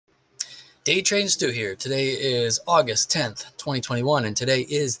Day Trade and Stu here. Today is August 10th, 2021, and today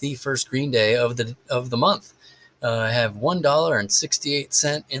is the first green day of the month. I have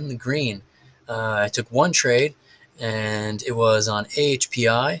 $1.68 in the green. I took one trade, and it was on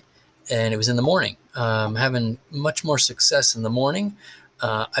AHPI, and it was in the morning. Having much more success in the morning.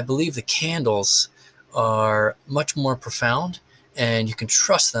 I believe the candles are much more profound, and you can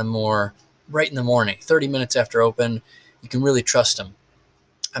trust them more right in the morning. 30 minutes after open, you can really trust them.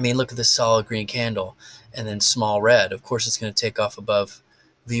 I mean, look at this solid green candle and then small red. Of course, it's going to take off above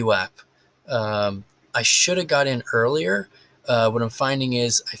VWAP. I should have got in earlier. What I'm finding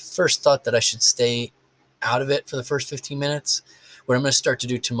is I first thought that I should stay out of it for the first 15 minutes. What I'm going to start to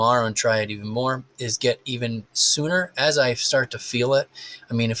do tomorrow and try it even more is get even sooner as I start to feel it.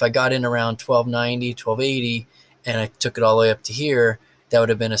 I mean, if I got in around 1290, 1280, and I took it all the way up to here, that would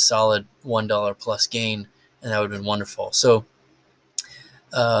have been a solid $1 plus gain, and that would have been wonderful. So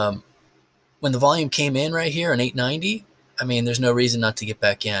um, when the volume came in right here on 890, I mean, there's no reason not to get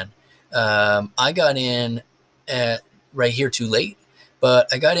back in. I got in at right here too late,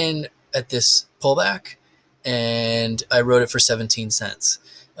 but I got in at this pullback and I wrote it for 17 cents.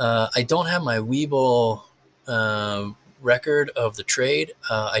 I don't have my Webull record of the trade.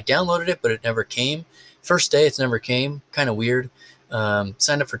 I downloaded it, but it never came. First day, it's never came. Kind of weird.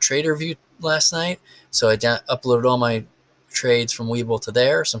 Signed up for Trader View last night, so I uploaded all my trades from Webull to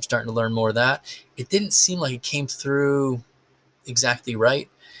there, so I'm starting to learn more of that. It didn't seem like it came through exactly right.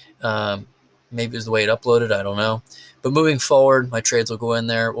 Maybe it was the way it uploaded, I don't know. But moving forward, my trades will go in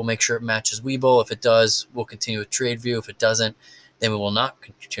there. We'll make sure it matches Webull. If it does, we'll continue with TradeView. If it doesn't, then we will not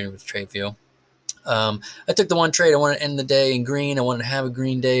continue with TradeView. I took the one trade. I wanted to end the day in green. I wanted to have a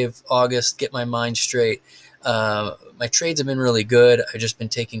green day of August, get my mind straight. My trades have been really good. I've just been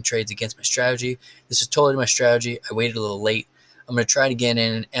taking trades against my strategy. This is totally my strategy. I waited a little late. I'm going to try to get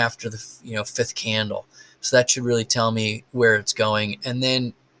in after the fifth candle. So that should really tell me where it's going. And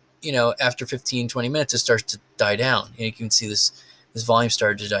then, after 15, 20 minutes, it starts to die down. You can see this volume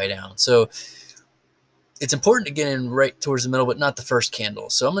started to die down. So it's important to get in right towards the middle, but not the first candle.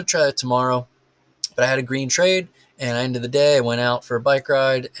 So I'm going to try it tomorrow. But I had a green trade, and at the end of the day, I went out for a bike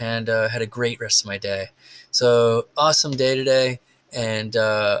ride and had a great rest of my day. So awesome day today, and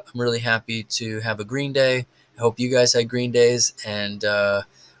I'm really happy to have a green day. I hope you guys had green days, and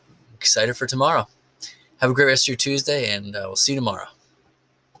excited for tomorrow. Have a great rest of your Tuesday, and we'll see you tomorrow.